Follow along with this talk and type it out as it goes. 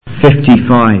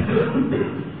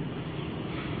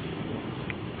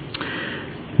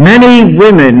Many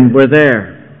women were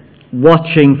there,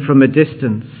 watching from a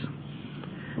distance.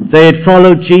 They had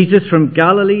followed Jesus from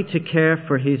Galilee to care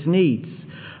for his needs.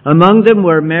 Among them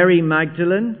were Mary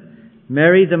Magdalene,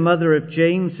 Mary the mother of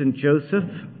James and Joseph,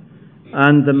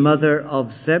 and the mother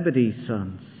of Zebedee's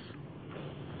sons.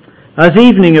 As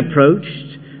evening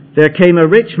approached, there came a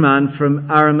rich man from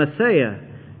Arimathea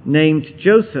named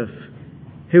Joseph,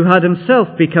 who had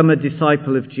himself become a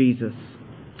disciple of Jesus.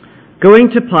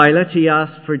 Going to Pilate, he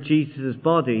asked for Jesus'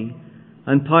 body,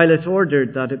 and Pilate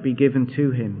ordered that it be given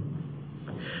to him.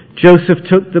 Joseph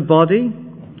took the body,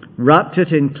 wrapped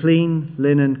it in clean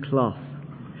linen cloth,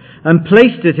 and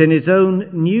placed it in his own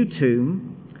new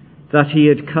tomb that he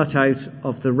had cut out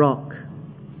of the rock.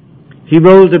 He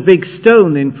rolled a big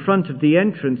stone in front of the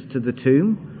entrance to the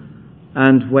tomb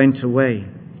and went away.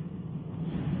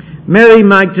 Mary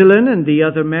Magdalene and the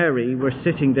other Mary were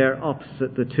sitting there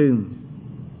opposite the tomb.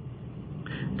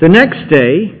 The next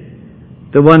day,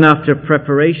 the one after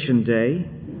preparation day,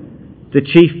 the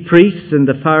chief priests and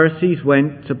the Pharisees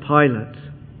went to Pilate.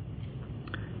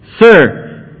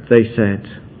 "Sir," they said,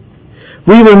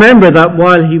 "we remember that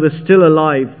while he was still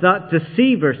alive, that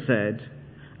deceiver said,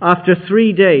 'After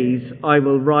 3 days I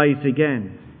will rise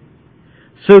again.'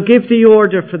 So give the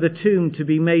order for the tomb to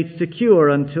be made secure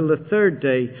until the 3rd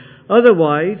day.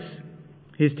 Otherwise,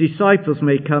 his disciples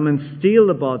may come and steal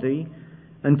the body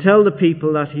and tell the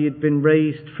people that he had been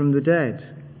raised from the dead.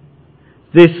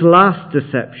 This last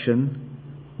deception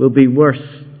will be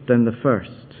worse than the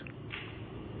first."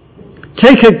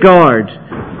 "Take a guard,"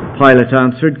 Pilate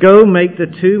answered. "Go make the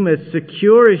tomb as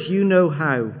secure as you know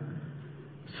how."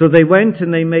 So they went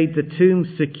and they made the tomb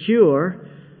secure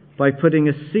by putting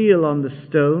a seal on the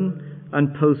stone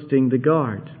and posting the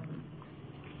guard.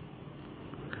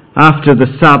 After the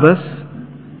Sabbath,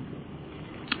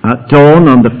 at dawn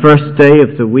on the 1st day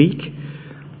of the week,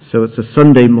 so it's a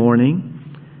Sunday morning,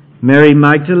 Mary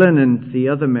Magdalene and the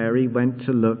other Mary went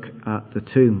to look at the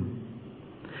tomb.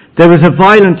 There was a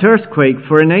violent earthquake,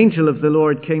 for an angel of the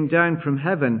Lord came down from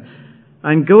heaven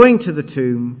and, going to the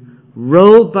tomb,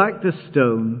 rolled back the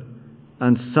stone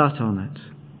and sat on it.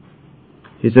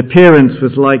 His appearance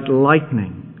was like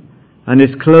lightning, and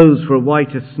his clothes were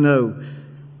white as snow.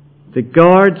 The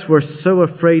guards were so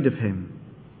afraid of him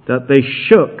that they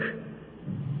shook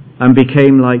and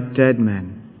became like dead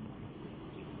men.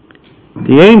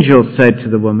 The angel said to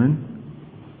the woman,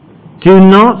 "Do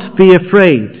not be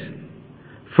afraid,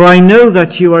 for I know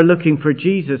that you are looking for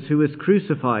Jesus who was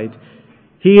crucified.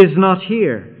 He is not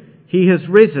here. He has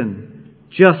risen,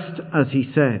 just as he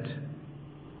said.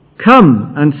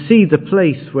 Come and see the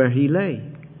place where he lay.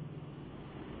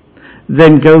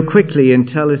 Then go quickly and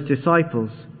tell his disciples,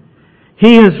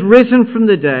 'He has risen from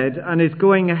the dead and is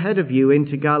going ahead of you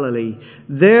into Galilee.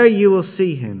 There you will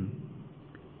see him.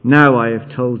 Now I have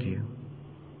told you.'"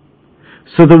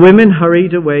 So the women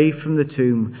hurried away from the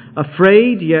tomb,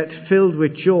 afraid yet filled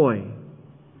with joy,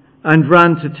 and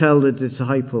ran to tell the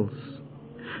disciples.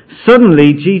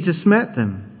 Suddenly Jesus met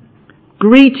them.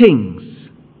 "Greetings,"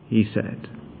 he said.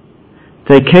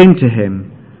 They came to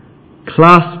him,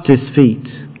 clasped his feet,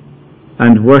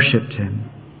 and worshipped him.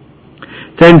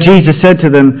 Then Jesus said to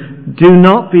them, "Do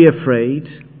not be afraid.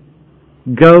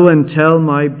 Go and tell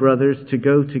my brothers to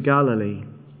go to Galilee.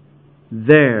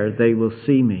 There they will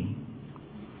see me."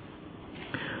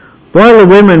 While the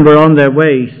women were on their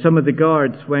way, some of the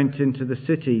guards went into the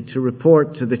city to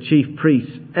report to the chief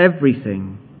priests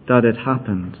everything that had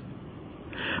happened.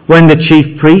 When the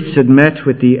chief priests had met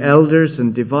with the elders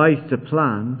and devised a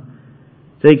plan,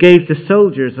 they gave the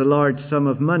soldiers a large sum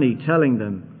of money, telling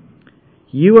them,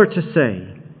 "You are to say,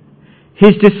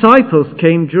 'His disciples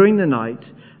came during the night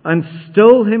and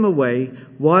stole him away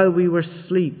while we were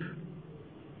asleep.'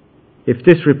 If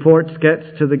this report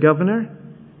gets to the governor,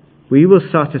 we will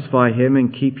satisfy him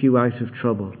and keep you out of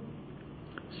trouble."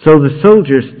 So the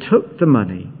soldiers took the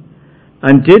money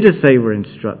and did as they were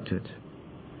instructed.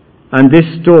 And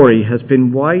this story has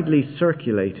been widely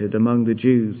circulated among the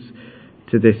Jews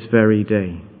to this very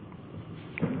day.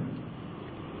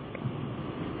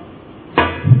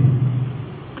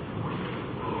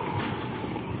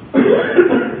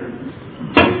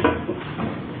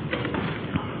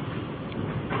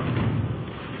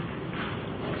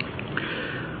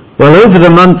 Well, over the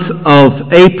month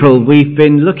of April, we've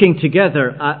been looking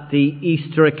together at the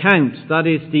Easter account. That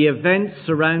is, the events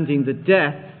surrounding the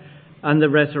death and the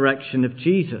resurrection of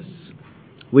Jesus.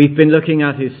 We've been looking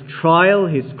at his trial,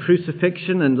 his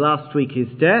crucifixion, and last week his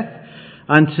death.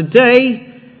 And today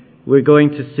we're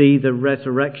going to see the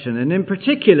resurrection. And in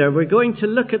particular, we're going to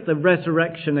look at the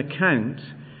resurrection account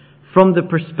from the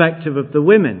perspective of the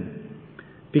women.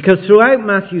 Because throughout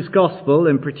Matthew's Gospel,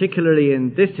 and particularly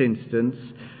in this instance,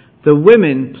 the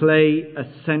women play a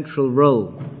central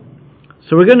role.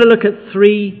 So we're going to look at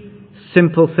three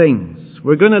simple things.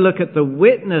 We're going to look at the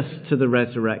witness to the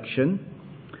resurrection,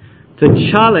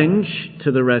 the challenge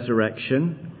to the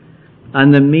resurrection,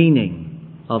 and the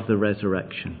meaning of the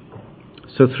resurrection.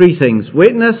 So three things: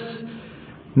 witness,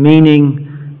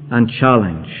 meaning, and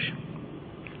challenge.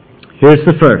 Here's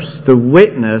the first: the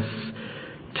witness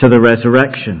to the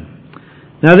resurrection.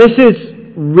 Now this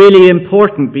is really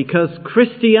important because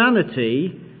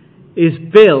Christianity is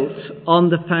built on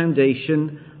the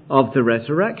foundation of the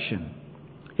resurrection.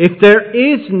 If there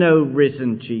is no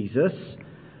risen Jesus,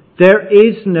 there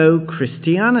is no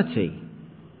Christianity.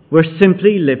 We're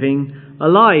simply living a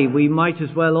lie. We might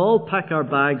as well all pack our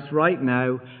bags right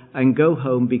now and go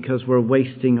home because we're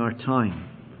wasting our time.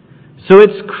 So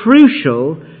it's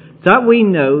crucial that we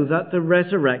know that the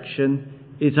resurrection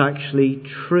is actually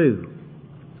true.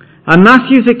 And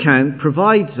Matthew's account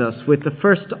provides us with the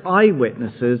first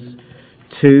eyewitnesses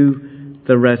to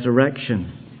the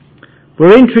resurrection.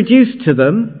 We're introduced to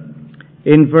them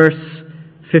in verse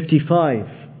 55.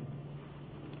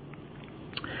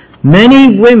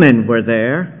 Many women were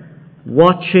there,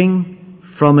 watching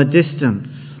from a distance.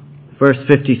 Verse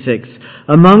 56.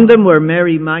 Among them were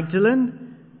Mary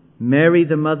Magdalene, Mary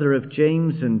the mother of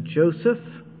James and Joseph,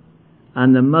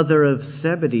 and the mother of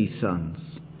Zebedee's sons.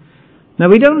 Now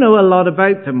we don't know a lot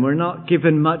about them. We're not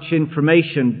given much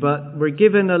information, but we're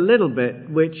given a little bit,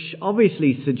 which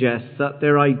obviously suggests that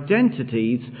their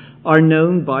identities are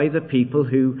known by the people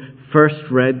who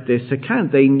first read this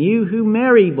account. They knew who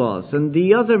Mary was, and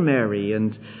the other Mary,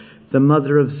 and the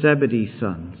mother of Zebedee's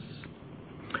sons.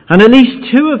 And at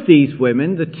least two of these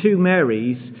women, the two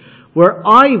Marys, were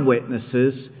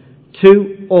eyewitnesses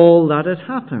to all that had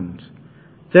happened.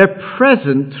 They're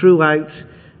present throughout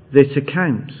this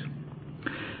account.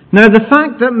 Now, the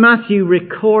fact that Matthew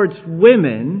records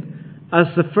women as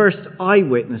the first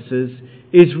eyewitnesses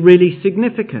is really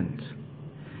significant.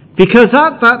 Because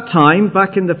at that time,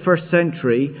 back in the first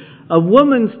century, a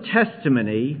woman's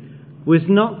testimony was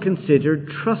not considered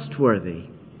trustworthy.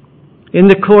 In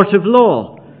the court of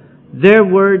law, their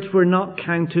words were not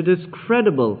counted as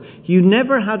credible. You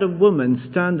never had a woman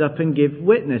stand up and give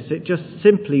witness. It just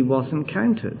simply wasn't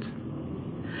counted.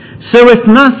 So if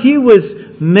Matthew was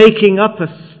making up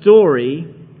a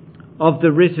story of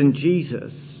the risen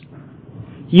Jesus,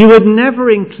 you would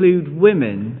never include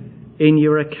women in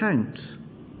your account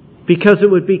because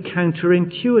it would be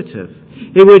counterintuitive.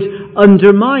 It would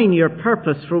undermine your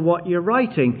purpose for what you're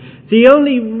writing. The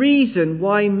only reason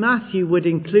why Matthew would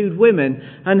include women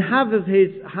and have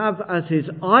as his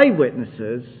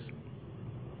eyewitnesses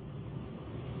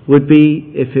would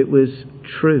be if it was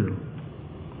true.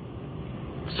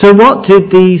 So what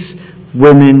did these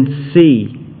women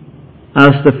see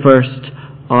as the first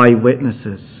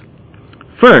eyewitnesses?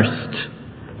 First,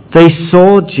 they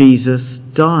saw Jesus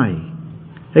die.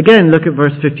 Again, look at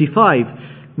verse 55.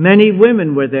 Many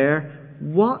women were there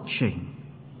watching.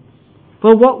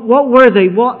 Well, what were they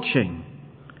watching?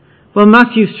 Well,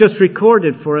 Matthew's just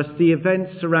recorded for us the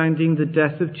events surrounding the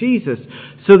death of Jesus.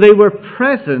 So they were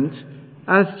present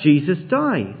as Jesus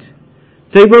died.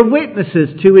 They were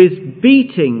witnesses to his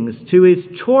beatings, to his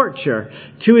torture,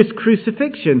 to his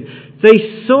crucifixion.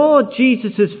 They saw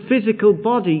Jesus' physical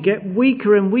body get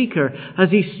weaker and weaker as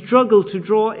he struggled to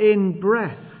draw in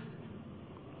breath.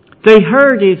 They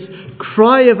heard his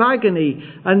cry of agony,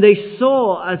 and they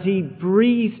saw as he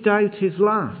breathed out his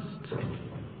last.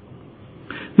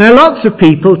 Now, lots of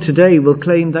people today will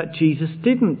claim that Jesus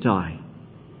didn't die.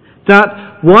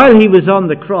 That while he was on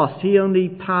the cross, he only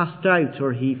passed out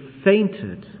or he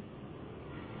fainted.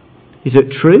 Is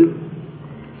it true?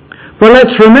 Well,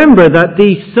 let's remember that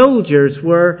these soldiers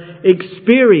were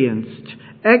experienced,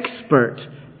 expert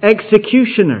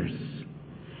executioners.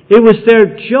 It was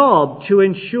their job to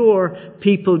ensure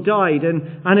people died.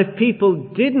 And if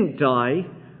people didn't die,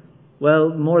 well,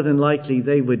 more than likely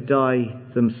they would die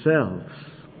themselves.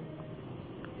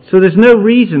 So there's no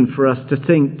reason for us to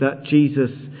think that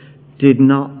Jesus did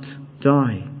not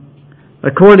die.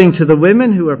 According to the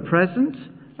women who were present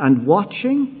and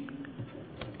watching,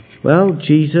 well,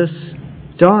 Jesus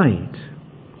died.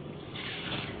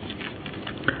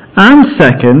 And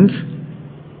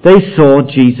second, they saw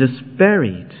Jesus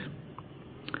buried.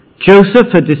 Joseph,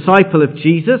 a disciple of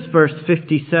Jesus, verse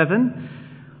 57,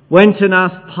 went and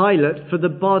asked Pilate for the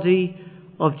body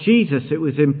of Jesus. It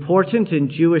was important in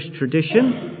Jewish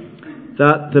tradition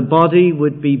that the body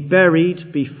would be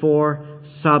buried before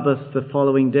Sabbath the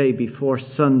following day, before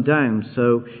sundown.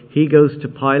 So he goes to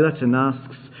Pilate and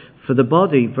asks for for the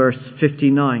body. Verse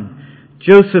 59.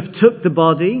 Joseph took the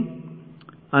body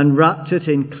and wrapped it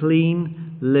in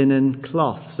clean linen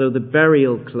cloth. So the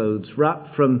burial clothes,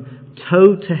 wrapped from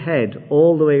toe to head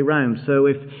all the way round. So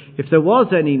if there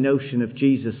was any notion of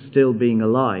Jesus still being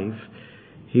alive,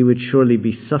 he would surely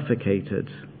be suffocated.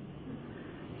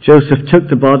 Joseph took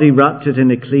the body, wrapped it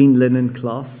in a clean linen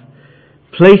cloth,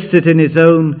 placed it in his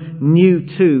own new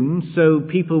tomb, so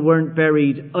people weren't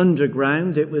buried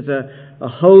underground. It was a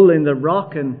hole in the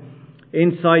rock, and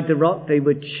inside the rock they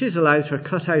would chisel out or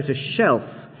cut out a shelf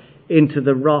into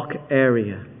the rock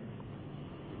area.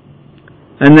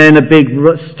 And then a big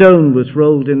stone was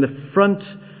rolled in the front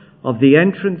of the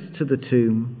entrance to the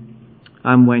tomb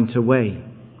and went away.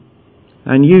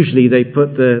 And usually they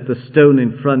put the stone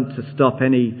in front to stop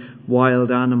any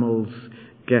wild animals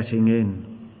getting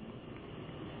in.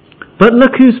 But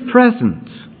look who's present.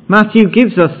 Matthew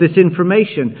gives us this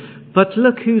information. But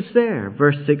look who's there.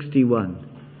 Verse 61.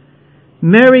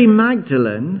 Mary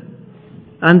Magdalene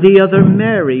and the other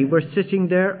Mary were sitting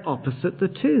there opposite the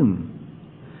tomb.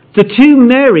 The two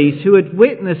Marys who had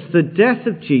witnessed the death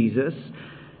of Jesus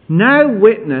now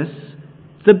witness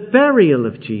the burial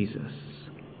of Jesus.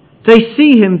 They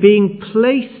see him being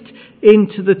placed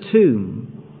into the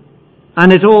tomb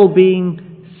and it all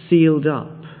being sealed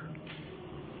up.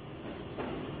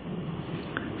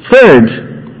 Third,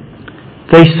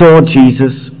 they saw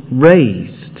Jesus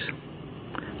raised.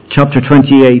 Chapter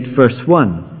 28, verse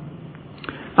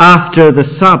 1. After the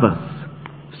Sabbath.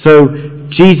 So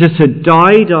Jesus had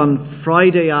died on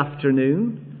Friday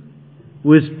afternoon,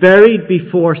 was buried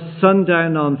before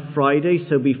sundown on Friday,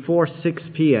 so before 6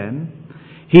 p.m.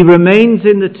 He remains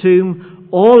in the tomb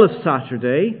all of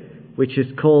Saturday, which is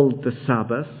called the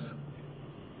Sabbath.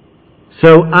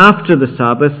 So after the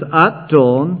Sabbath, at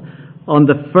dawn, on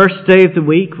the first day of the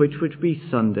week, which would be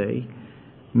Sunday,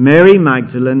 Mary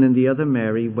Magdalene and the other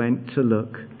Mary went to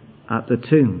look at the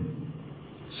tomb.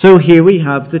 So here we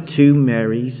have the two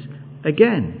Marys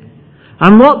again.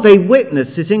 And what they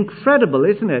witness is incredible,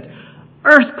 isn't it?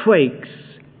 Earthquakes,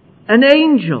 an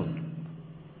angel.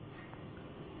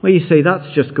 Well, you say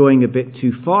that's just going a bit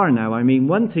too far now. I mean,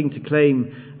 one thing to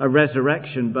claim a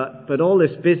resurrection, but all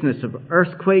this business of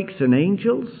earthquakes and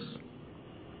angels?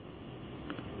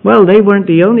 Well, they weren't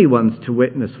the only ones to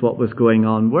witness what was going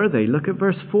on, were they? Look at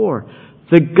verse 4.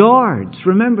 The guards,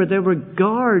 remember there were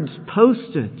guards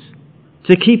posted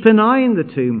to keep an eye on the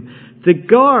tomb. The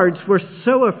guards were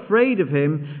so afraid of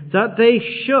him that they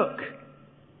shook.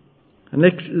 And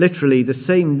literally the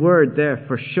same word there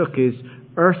for shook is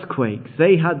earthquakes.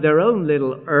 They had their own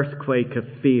little earthquake of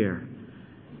fear.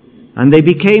 And they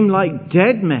became like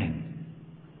dead men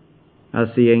as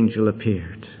the angel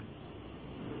appeared.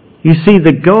 You see,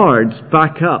 the guards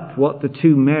back up what the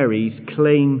two Marys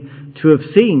claim to have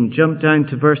seen. Jump down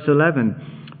to verse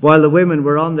 11. While the women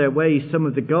were on their way, some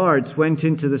of the guards went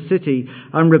into the city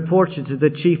and reported to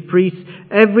the chief priests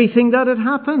everything that had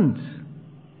happened.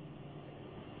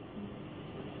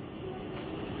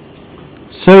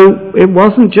 So it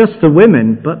wasn't just the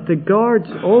women, but the guards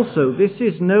also. This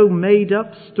is no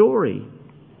made-up story.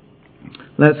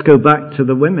 Let's go back to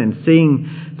the women.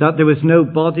 Seeing that there was no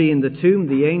body in the tomb,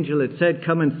 the angel had said,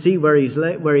 come and see where he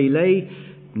lay.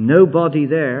 No body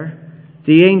there.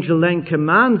 The angel then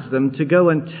commands them to go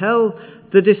and tell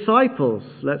the disciples.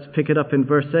 Let's pick it up in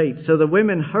verse 8. So the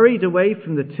women hurried away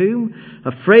from the tomb,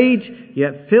 afraid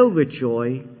yet filled with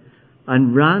joy,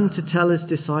 and ran to tell his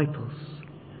disciples.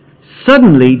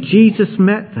 Suddenly Jesus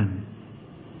met them.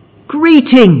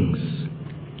 Greetings!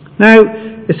 Now,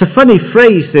 it's a funny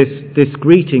phrase, this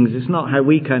greetings. It's not how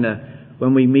we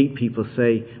when we meet people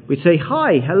we say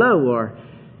hi, hello, or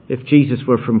if Jesus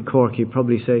were from Cork, he'd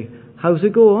probably say, how's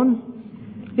it going?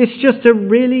 It's just a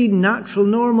really natural,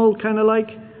 normal kind of like,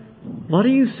 what are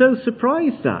you so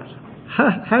surprised at?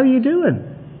 How are you doing?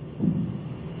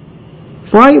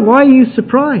 Why are you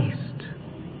surprised?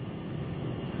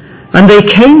 And they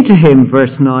came to him,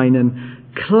 verse 9, and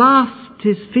clasped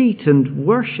his feet and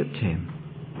worshipped him.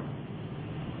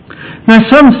 Now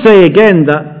some say again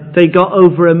that they got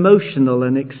over emotional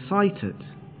and excited.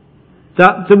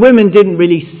 That the women didn't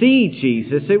really see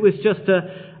Jesus, it was just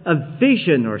a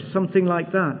vision or something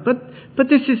like that. But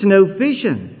this is no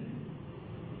vision.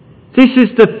 This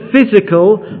is the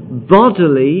physical,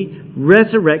 bodily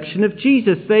resurrection of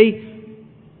Jesus. They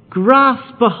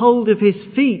grasp a hold of his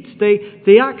feet.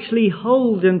 They actually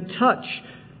hold and touch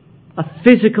a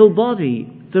physical body,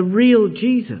 the real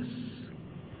Jesus.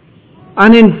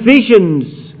 And in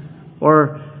visions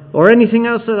or anything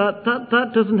else like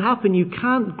that doesn't happen. You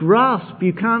can't grasp,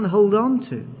 you can't hold on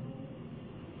to.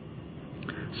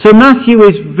 So Matthew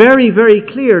is very, very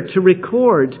clear to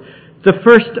record the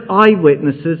first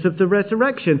eyewitnesses of the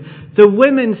resurrection. The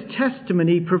women's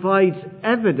testimony provides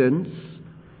evidence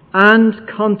and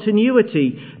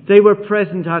continuity. They were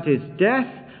present at his death,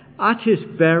 at his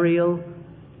burial,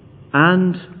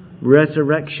 and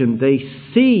resurrection. They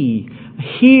see,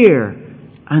 hear,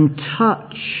 and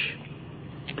touch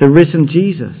the risen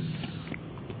Jesus.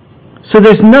 So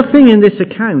there's nothing in this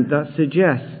account that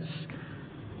suggests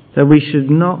that we should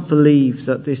not believe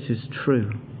that this is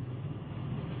true.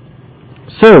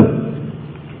 So,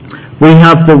 we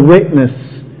have the witness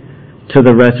to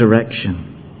the resurrection.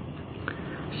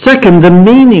 Second, the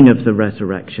meaning of the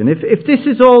resurrection. If this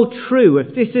is all true,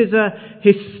 if this is a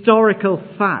historical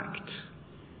fact,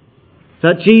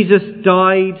 that Jesus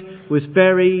died, was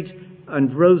buried,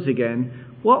 and rose again,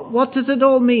 what does it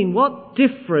all mean? What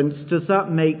difference does that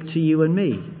make to you and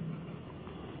me?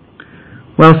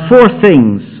 Well, 4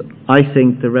 things I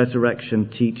think the resurrection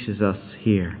teaches us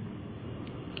here.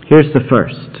 Here's the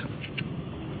first.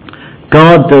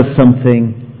 God does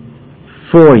something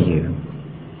for you.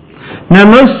 Now,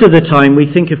 most of the time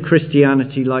we think of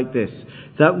Christianity like this,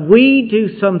 that we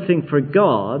do something for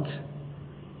God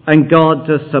and God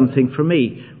does something for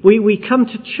me. We come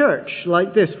to church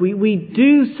like this. We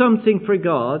do something for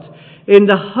God in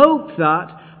the hope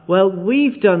that, well,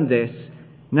 we've done this,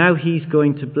 now He's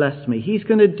going to bless me. He's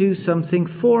going to do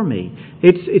something for me.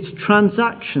 It's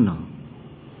transactional.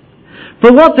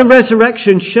 But what the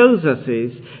resurrection shows us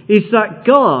is that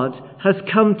God has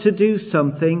come to do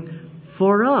something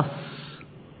for us.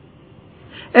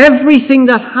 Everything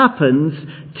that happens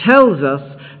tells us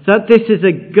that this is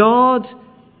a God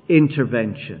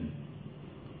intervention.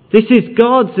 This is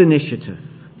God's initiative.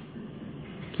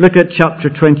 Look at chapter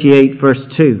 28, verse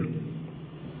 2.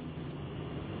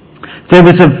 There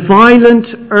was a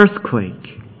violent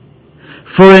earthquake,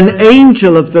 for an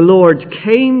angel of the Lord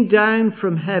came down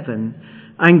from heaven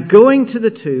and going to the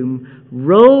tomb,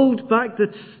 rolled back the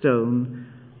stone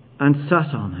and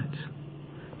sat on it.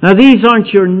 Now these aren't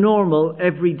your normal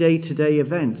everyday today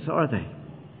events, are they?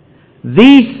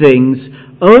 These things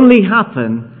only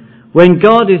happen when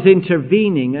God is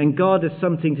intervening and God has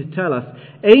something to tell us.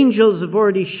 Angels have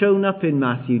already shown up in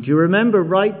Matthew. Do you remember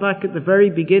right back at the very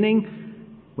beginning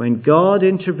when God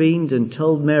intervened and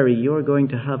told Mary, you're going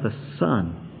to have a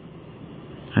son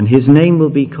and his name will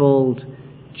be called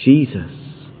Jesus,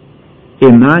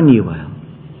 Emmanuel,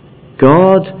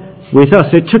 God with us.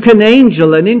 It took an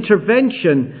angel, an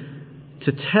intervention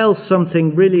to tell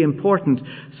something really important.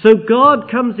 So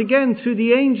God comes again through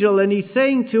the angel and He's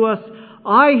saying to us,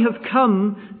 I have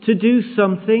come to do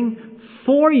something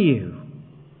for you.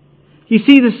 You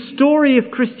see, the story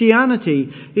of Christianity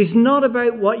is not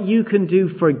about what you can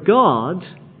do for God,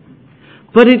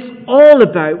 but it's all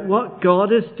about what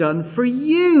God has done for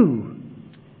you.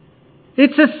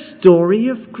 It's a story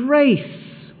of grace.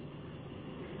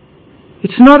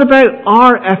 It's not about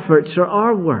our efforts or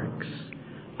our works,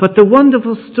 but the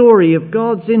wonderful story of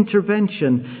God's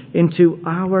intervention into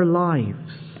our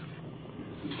lives.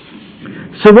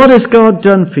 So what has God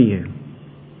done for you?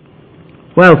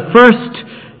 Well, first,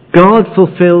 God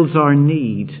fulfills our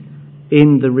need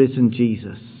in the risen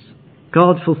Jesus.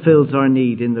 God fulfills our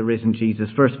need in the risen Jesus.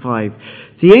 Verse 5.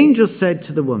 The angel said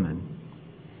to the woman,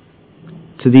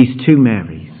 to these 2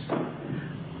 Marys,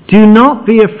 do not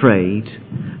be afraid,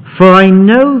 for I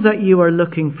know that you are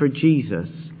looking for Jesus,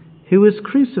 who was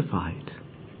crucified.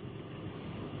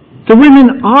 The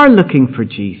women are looking for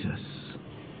Jesus,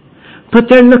 but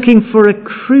they're looking for a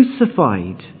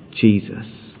crucified Jesus.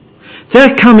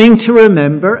 They're coming to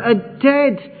remember a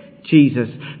dead Jesus.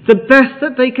 The best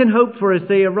that they can hope for as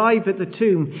they arrive at the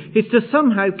tomb is to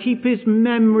somehow keep his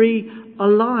memory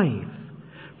alive.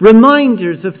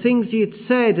 Reminders of things he had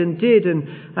said and did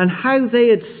and how they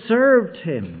had served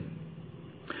him.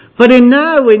 But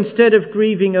now, instead of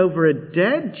grieving over a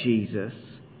dead Jesus,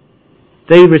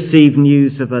 they receive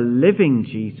news of a living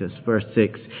Jesus. Verse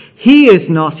 6. He is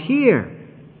not here.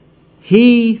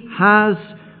 He has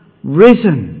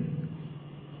risen.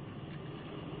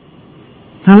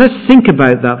 Now let's think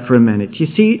about that for a minute. You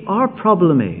see, our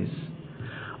problem is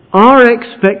our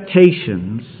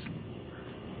expectations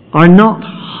are not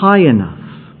high enough.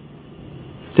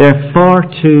 They're far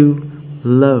too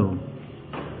low.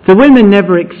 The women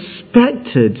never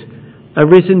expected a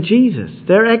risen Jesus.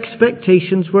 Their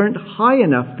expectations weren't high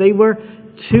enough. They were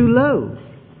too low.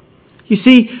 You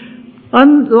see,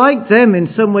 unlike them,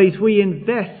 in some ways, we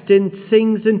invest in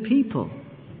things and people.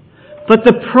 But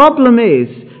the problem is,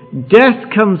 death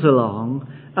comes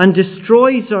along and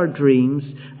destroys our dreams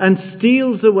and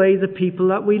steals away the people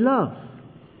that we love.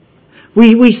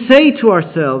 We say to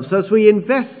ourselves as we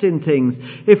invest in things,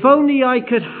 if only I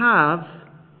could have,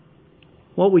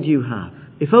 what would you have?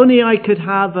 If only I could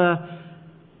have a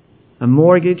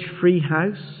mortgage-free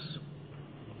house.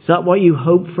 Is that what you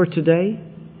hope for today?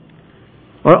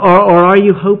 Or are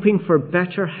you hoping for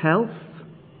better health?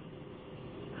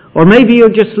 Or maybe you're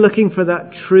just looking for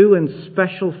that true and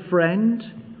special friend.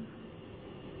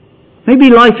 Maybe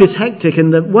life is hectic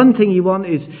and the one thing you want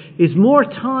is more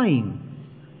time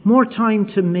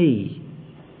to me.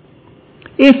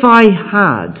 If I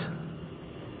had,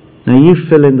 now you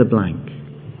fill in the blank.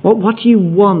 What do you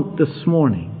want this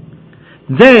morning?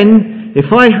 Then,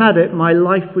 if I had it, my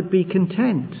life would be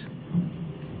content.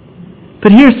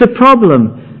 But here's the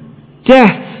problem.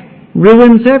 Death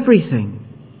ruins everything.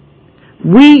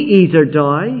 We either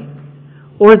die,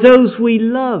 or those we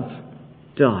love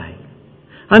die.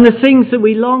 And the things that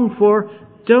we long for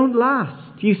don't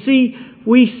last. You see,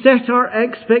 we set our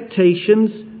expectations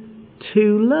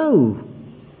too low.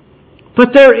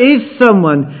 But there is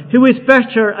someone who is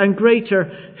better and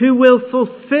greater, who will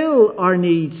fulfill our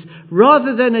needs.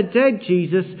 Rather than a dead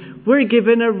Jesus, we're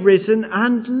given a risen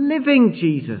and living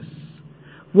Jesus.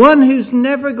 One who's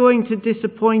never going to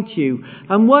disappoint you,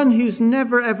 and one who's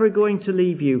never ever going to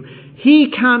leave you. He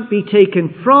can't be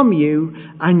taken from you,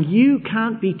 and you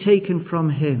can't be taken from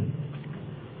him.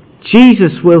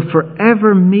 Jesus will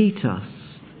forever meet us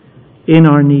in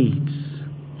our needs.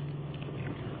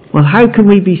 Well, how can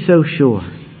we be so sure?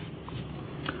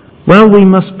 Well, we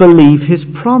must believe his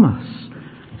promise.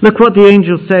 Look what the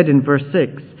angel said in verse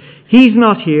 6. He's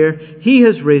not here, he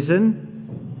has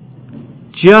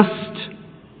risen, just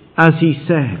as he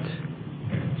said.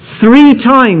 3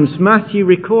 times Matthew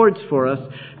records for us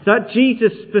that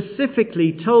Jesus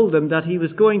specifically told them that he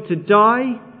was going to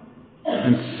die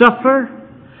and suffer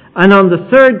and on the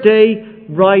 3rd day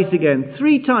rise again.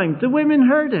 3 times. The women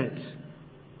heard it,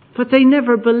 but they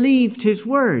never believed his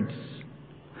words.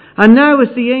 And now as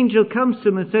the angel comes to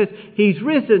them and says, he's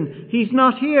risen, he's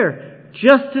not here,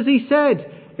 just as he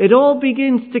said, it all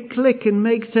begins to click and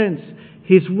make sense.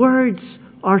 His words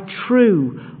are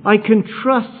true. I can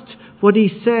trust what he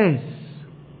says.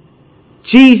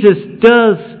 Jesus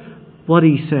does what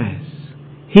he says.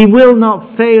 He will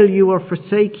not fail you or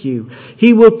forsake you.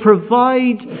 He will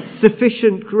provide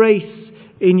sufficient grace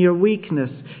in your weakness.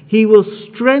 He will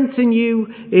strengthen you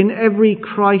in every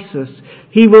crisis.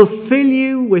 He will fill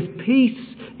you with peace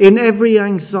in every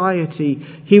anxiety.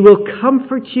 He will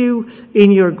comfort you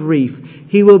in your grief.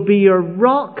 He will be your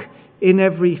rock in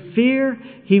every fear.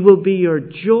 He will be your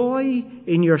joy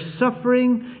in your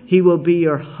suffering. He will be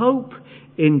your hope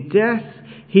in death.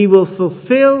 He will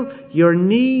fulfill your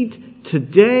need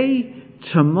today,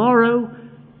 tomorrow,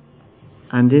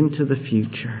 and into the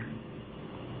future.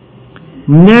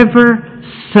 Never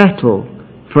settle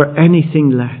for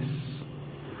anything less.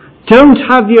 Don't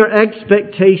have your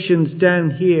expectations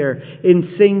down here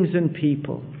in things and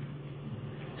people.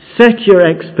 Set your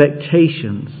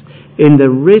expectations in the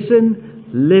risen,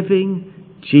 living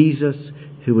Jesus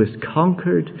who has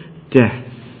conquered death.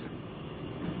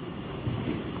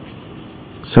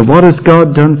 So what has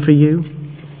God done for you?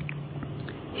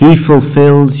 He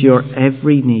fulfills your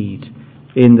every need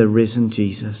in the risen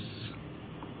Jesus.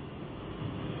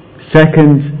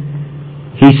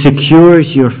 Second, he secures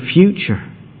your future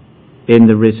in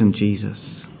the risen Jesus.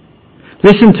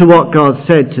 Listen to what God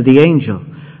said to the angel.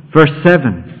 Verse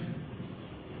 7.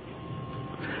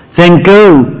 Then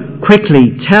go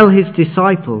quickly, tell his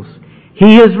disciples,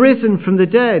 he has risen from the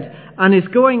dead and is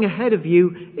going ahead of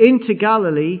you into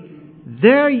Galilee.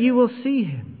 There you will see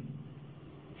him.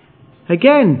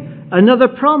 Again, another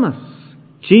promise.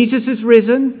 Jesus is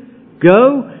risen.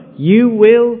 Go, you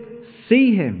will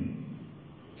see him.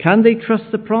 Can they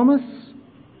trust the promise?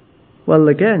 Well,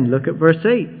 again, look at verse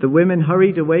 8. The women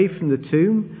hurried away from the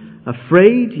tomb,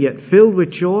 afraid yet filled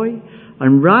with joy,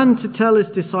 and ran to tell his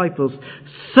disciples.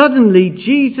 Suddenly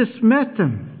Jesus met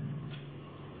them.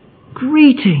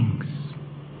 Greetings.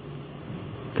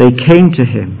 They came to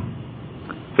him,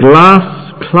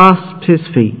 clasped his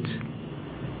feet,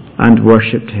 and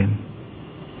worshipped him.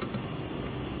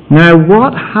 Now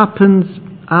what happens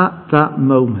at that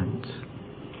moment?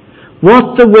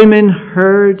 What the women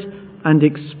heard and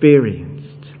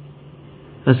experienced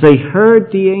as they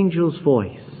heard the angel's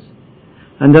voice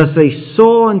and as they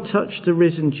saw and touched the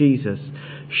risen Jesus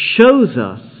shows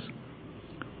us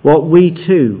what we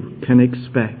too can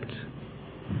expect.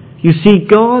 You see,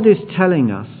 God is telling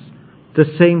us the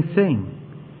same thing.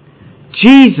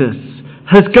 Jesus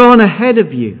has gone ahead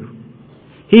of you.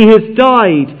 He has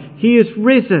died. He is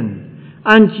risen.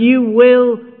 And you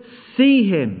will see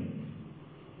him.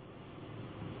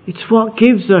 It's what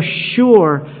gives us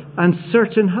sure and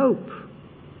certain hope.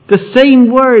 The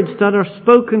same words that are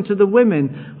spoken to the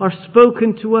women are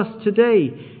spoken to us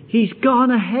today. He's gone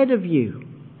ahead of you.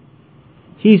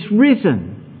 He's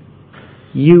risen.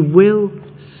 You will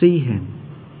see him.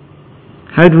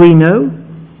 How do we know?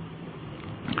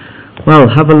 Well,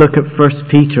 have a look at 1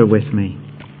 Peter with me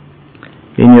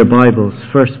in your Bibles.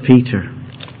 1 Peter.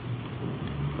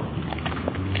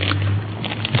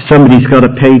 If somebody's got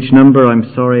a page number, I'm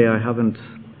sorry I haven't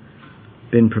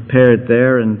been prepared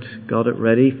there and got it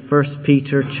ready. 1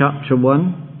 Peter chapter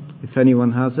 1, if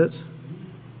anyone has it.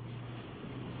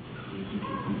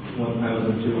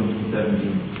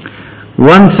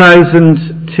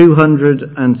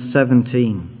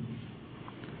 1217.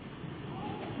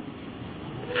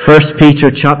 1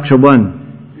 Peter chapter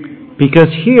 1. Because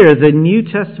here the New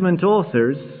Testament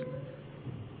authors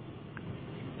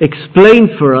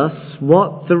explain for us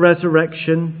what the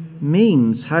resurrection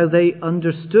means, how they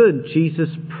understood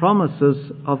Jesus'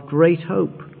 promises of great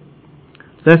hope.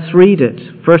 Let's read it.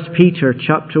 1 Peter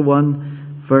chapter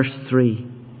 1, verse 3.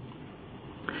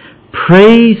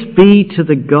 Praise be to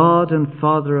the God and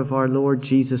Father of our Lord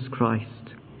Jesus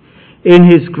Christ. In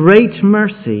his great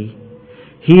mercy,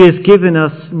 he has given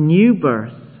us new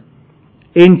birth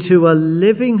into a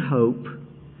living hope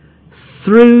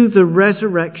through the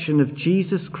resurrection of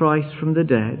Jesus Christ from the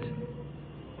dead.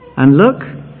 And look,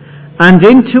 and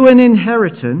into an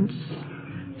inheritance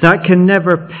that can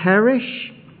never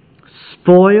perish,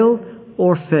 spoil,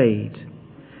 or fade.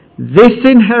 This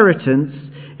inheritance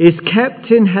is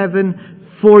kept in heaven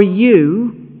for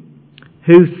you,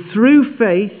 who through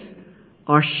faith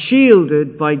are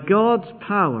shielded by God's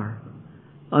power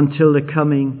until the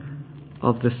coming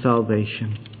of the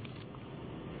salvation.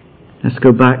 Let's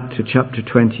go back to chapter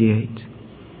 28.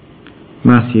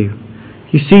 Matthew.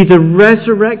 You see, the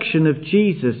resurrection of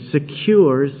Jesus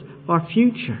secures our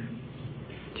future.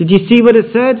 Did you see what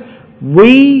it said?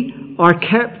 We are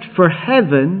kept for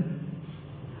heaven,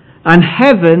 and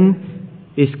heaven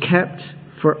is kept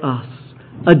for us.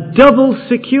 A double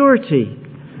security.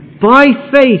 By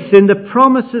faith in the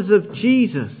promises of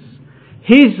Jesus,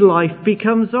 his life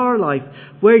becomes our life.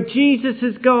 Where Jesus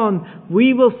has gone,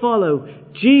 we will follow.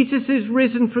 Jesus is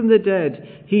risen from the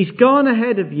dead. He's gone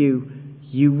ahead of you.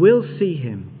 You will see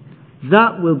him.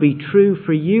 That will be true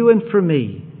for you and for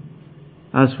me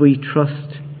as we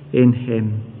trust in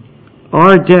him.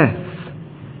 Our death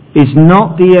is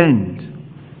not the end.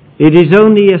 It is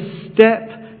only a step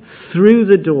through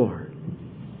the door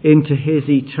into his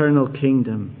eternal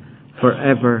kingdom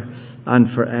forever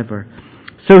and forever.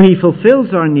 So he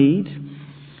fulfills our need,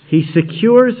 he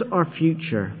secures our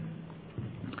future,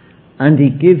 and he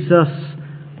gives us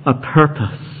a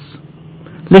purpose.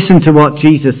 Listen to what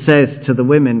Jesus says to the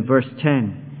women, verse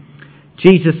 10.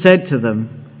 Jesus said to them,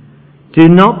 "Do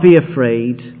not be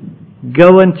afraid.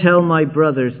 Go and tell my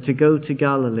brothers to go to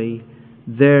Galilee.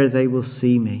 There they will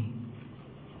see me."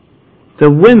 The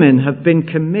women have been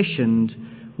commissioned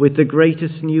with the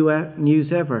greatest news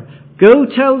ever. Go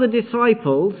tell the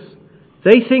disciples.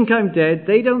 They think I'm dead.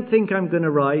 They don't think I'm going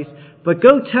to rise. But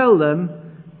go tell them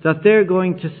that they're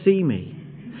going to see me.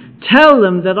 Tell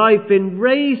them that I've been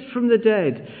raised from the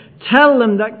dead. Tell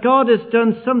them that God has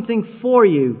done something for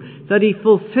you, that he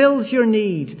fulfills your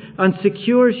need and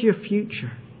secures your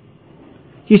future.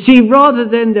 You see, rather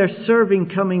than their serving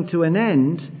coming to an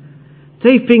end,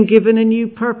 they've been given a new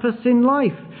purpose in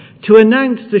life, to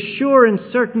announce the sure and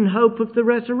certain hope of the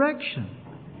resurrection.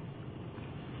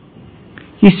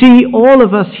 You see, all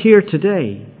of us here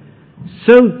today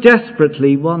so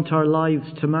desperately want our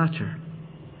lives to matter.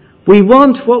 We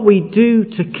want what we do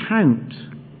to count.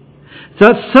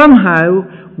 That somehow,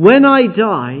 when I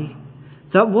die,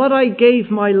 that what I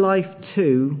gave my life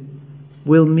to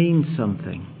will mean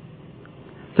something.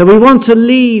 That we want to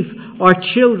leave our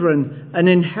children an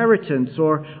inheritance,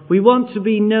 or we want to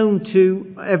be known to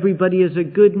everybody as a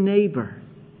good neighbour.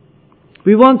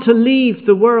 We want to leave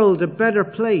the world a better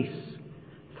place,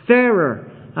 fairer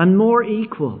and more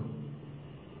equal.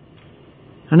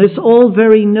 And it's all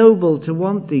very noble to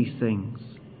want these things.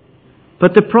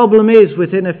 But the problem is,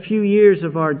 within a few years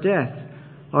of our death,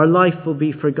 our life will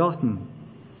be forgotten.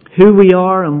 Who we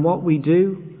are and what we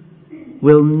do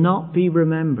will not be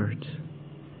remembered.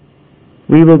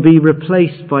 We will be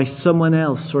replaced by someone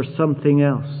else or something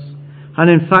else. And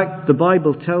in fact, the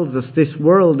Bible tells us this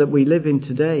world that we live in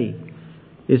today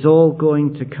is all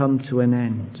going to come to an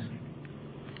end.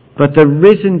 But the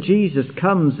risen Jesus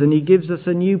comes and he gives us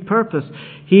a new purpose.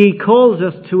 He calls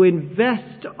us to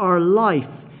invest our life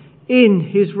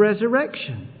in his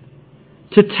resurrection.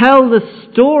 to tell the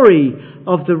story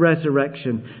of the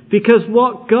resurrection, because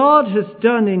what God has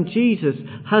done in Jesus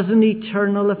has an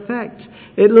eternal effect.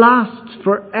 It lasts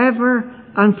forever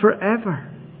and forever.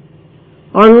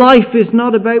 Our life is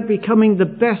not about becoming the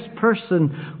best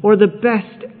person or the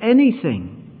best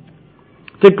anything.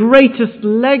 The greatest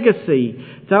legacy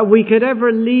that we could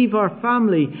ever leave our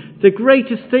family, the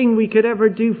greatest thing we could ever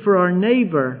do for our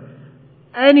neighbour,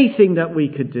 anything that we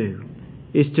could do,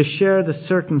 is to share the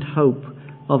certain hope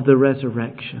of the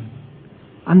resurrection.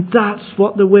 And that's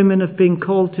what the women have been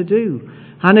called to do.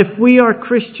 And if we are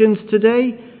Christians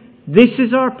today, this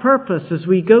is our purpose as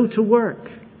we go to work,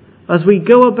 as we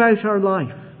go about our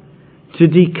life, to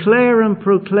declare and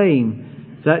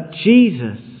proclaim that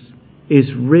Jesus is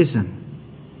risen.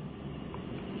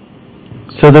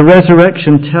 So the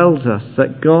resurrection tells us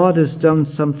that God has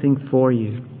done something for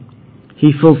you.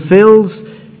 He fulfills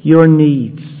your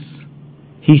needs.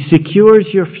 He secures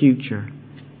your future.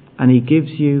 And He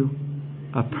gives you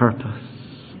a purpose.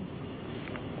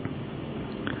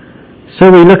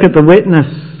 So we look at the witness.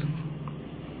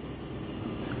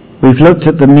 We've looked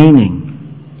at the meaning.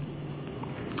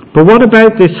 But what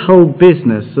about this whole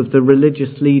business of the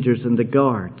religious leaders and the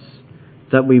guards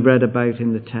that we read about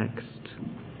in the text?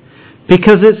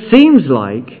 Because it seems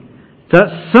like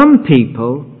that some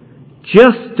people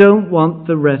just don't want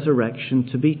the resurrection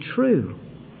to be true.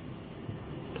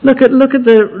 Look at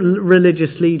the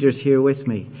religious leaders here with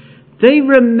me. They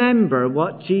remember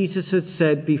what Jesus had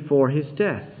said before His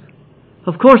death.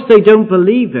 Of course, they don't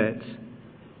believe it.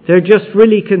 They're just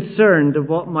really concerned of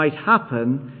what might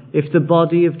happen if the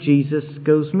body of Jesus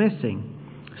goes missing.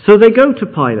 So they go to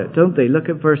Pilate, don't they? Look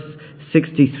at verse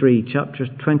 63, chapter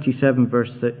 27,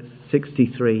 verse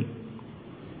 63.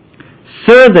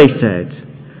 "Sir," they said,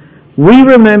 "we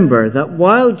remember that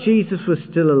while Jesus was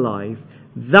still alive,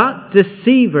 that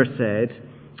deceiver said,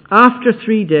 'After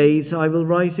 3 days I will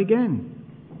rise again.'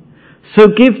 So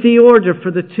give the order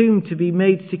for the tomb to be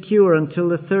made secure until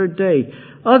the 3rd day.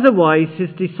 Otherwise his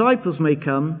disciples may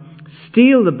come,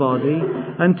 steal the body,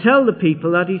 and tell the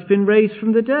people that he's been raised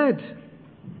from the dead.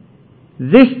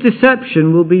 This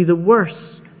deception will be the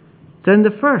worse than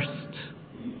the first."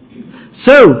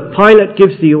 So Pilate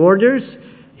gives the orders.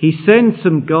 He sends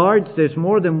some guards. There's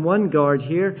more than one guard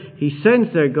here. He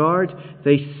sends their guard.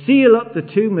 They seal up the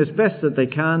tomb as best that they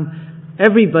can.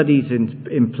 Everybody's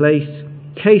in place.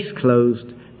 Case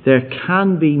closed. There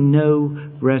can be no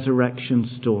resurrection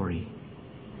story.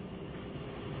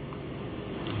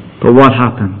 But what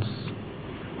happens?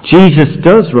 Jesus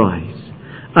does rise.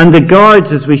 And the guards,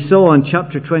 as we saw in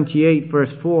chapter 28,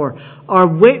 verse 4, are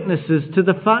witnesses to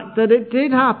the fact that it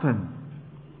did happen.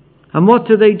 And what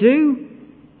do?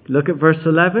 Look at verse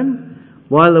 11.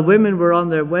 "While the women were on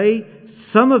their way,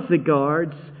 some of the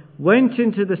guards went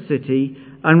into the city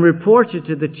and reported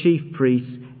to the chief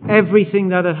priests everything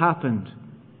that had happened."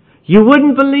 You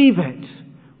wouldn't believe it.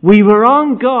 We were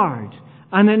on guard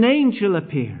and an angel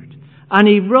appeared and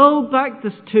he rolled back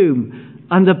this tomb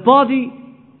and the body,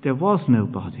 there was no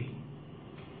body.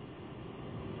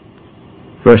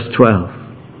 Verse 12.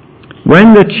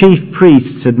 "When the chief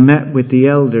priests had met with the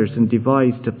elders and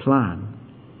devised a plan,"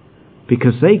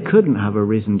 because they couldn't have a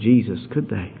risen Jesus, could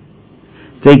they?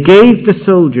 "They gave the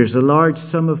soldiers a large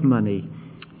sum of money,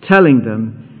 telling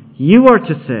them, 'You are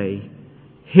to say,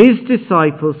 His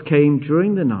disciples came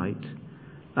during the night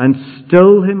and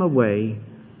stole Him away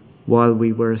while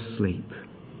we were asleep.'"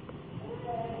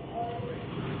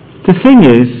 The thing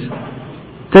is,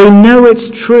 they know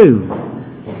it's true.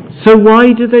 So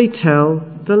why do they tell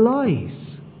the lies?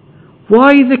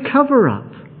 Why the cover-up?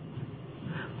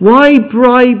 Why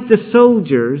bribe the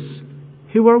soldiers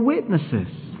who are witnesses?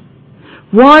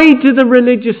 Why do the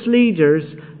religious leaders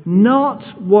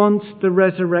not want the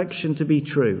resurrection to be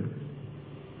true?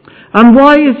 And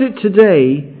why is it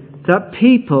today that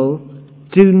people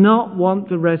do not want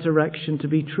the resurrection to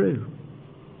be true?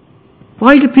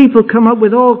 Why do people come up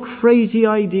with all crazy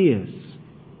ideas?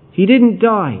 He didn't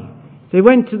die. They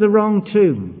went to the wrong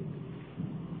tomb.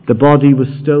 The body was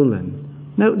stolen.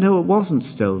 No, it wasn't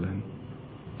stolen.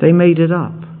 They made it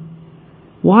up.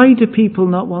 Why do people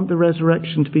not want the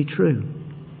resurrection to be true?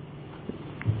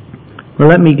 Well,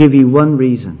 let me give you one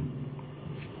reason.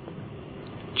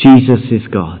 Jesus is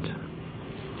God.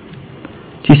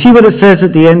 Do you see what it says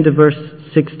at the end of verse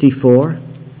 64?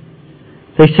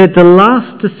 They said the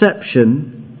last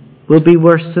deception will be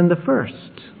worse than the first.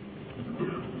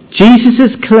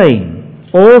 Jesus' claim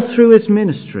all through his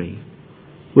ministry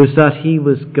was that he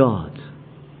was God.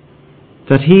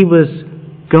 That he was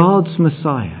God's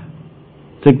Messiah.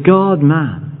 The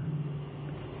God-man.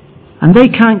 And they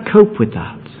can't cope with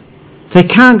that. They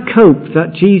can't cope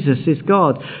that Jesus is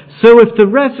God. So if the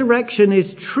resurrection is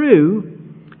true,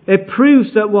 it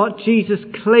proves that what Jesus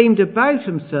claimed about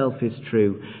himself is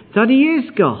true, that he is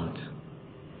God.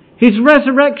 His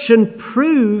resurrection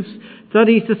proves that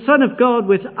he's the Son of God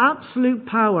with absolute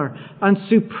power and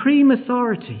supreme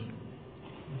authority.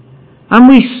 And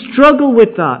we struggle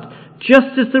with that,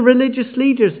 just as the religious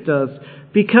leaders does,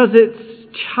 because it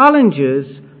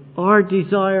challenges our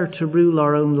desire to rule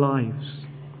our own lives.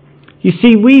 You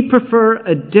see, we prefer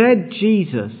a dead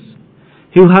Jesus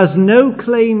who has no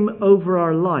claim over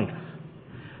our life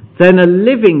than a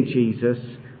living Jesus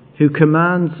who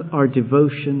commands our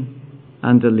devotion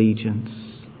and allegiance.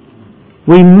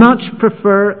 We much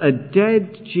prefer a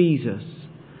dead Jesus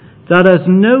that has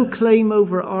no claim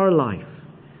over our life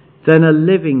than a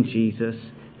living Jesus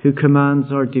who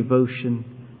commands our devotion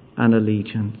and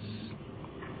allegiance.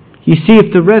 You see,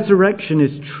 if the resurrection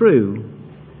is true,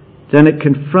 then it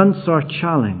confronts our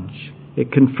challenge.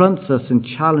 It confronts us and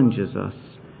challenges us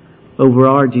over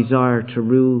our desire to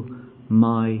rule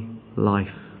my life.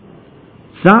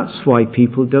 That's why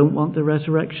people don't want the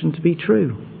resurrection to be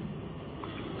true.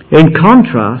 In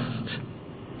contrast,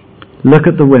 look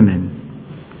at the women.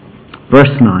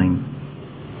 Verse 9.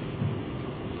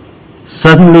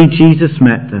 Suddenly Jesus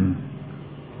met them,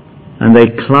 and they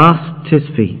clasped his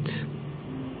feet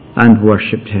and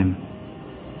worshipped him.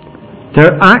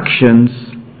 Their actions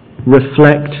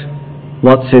reflect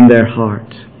what's in their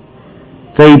heart.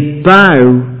 They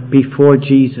bow before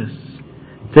Jesus.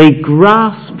 They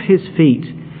grasp his feet.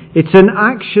 It's an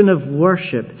action of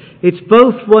worship. It's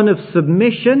both one of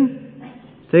submission.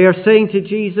 They are saying to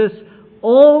Jesus,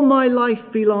 all my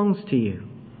life belongs to you.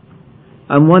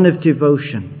 And one of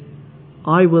devotion.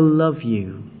 I will love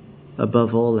you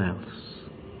above all else.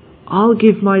 I'll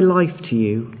give my life to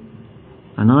you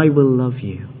and I will love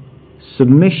you.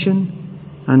 Submission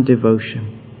and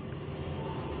devotion.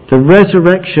 The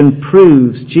resurrection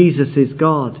proves Jesus is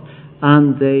God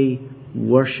and they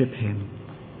worship him.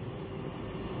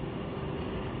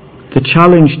 The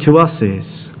challenge to us is,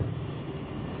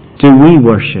 do we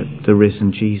worship the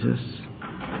risen Jesus?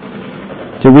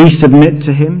 Do we submit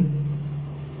to him?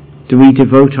 Do we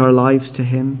devote our lives to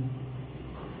him?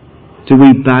 Do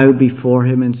we bow before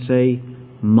him and say,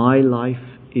 my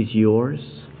life is yours?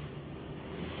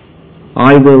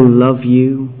 I will love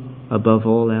you above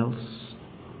all else.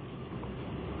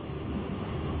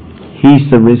 He's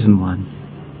the risen one.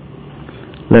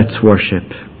 Let's worship.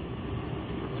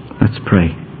 Let's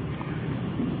pray.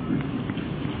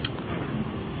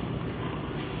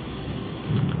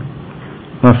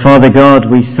 Our Father God,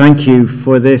 we thank you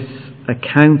for this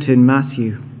account in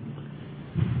Matthew.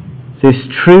 This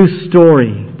true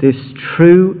story, this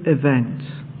true event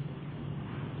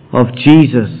of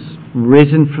Jesus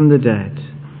risen from the dead,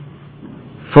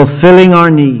 fulfilling our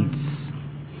needs,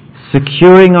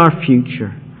 securing our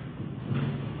future,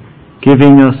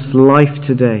 giving us life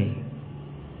today,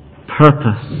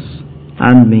 purpose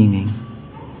and meaning.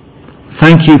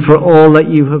 Thank you for all that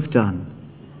you have done.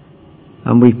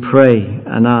 And we pray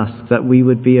and ask that we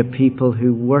would be a people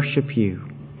who worship you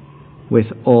with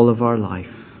all of our life.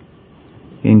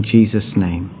 In Jesus'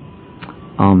 name,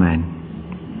 amen.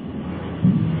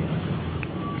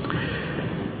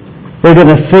 We're going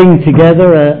to sing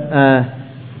together.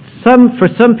 For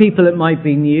some people it might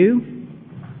be new.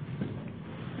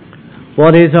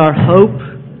 What is our hope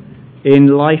in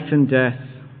life and death?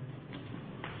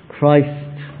 Christ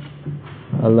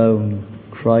alone.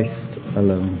 Christ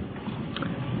alone.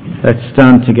 Let's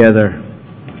stand together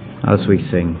as we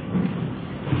sing.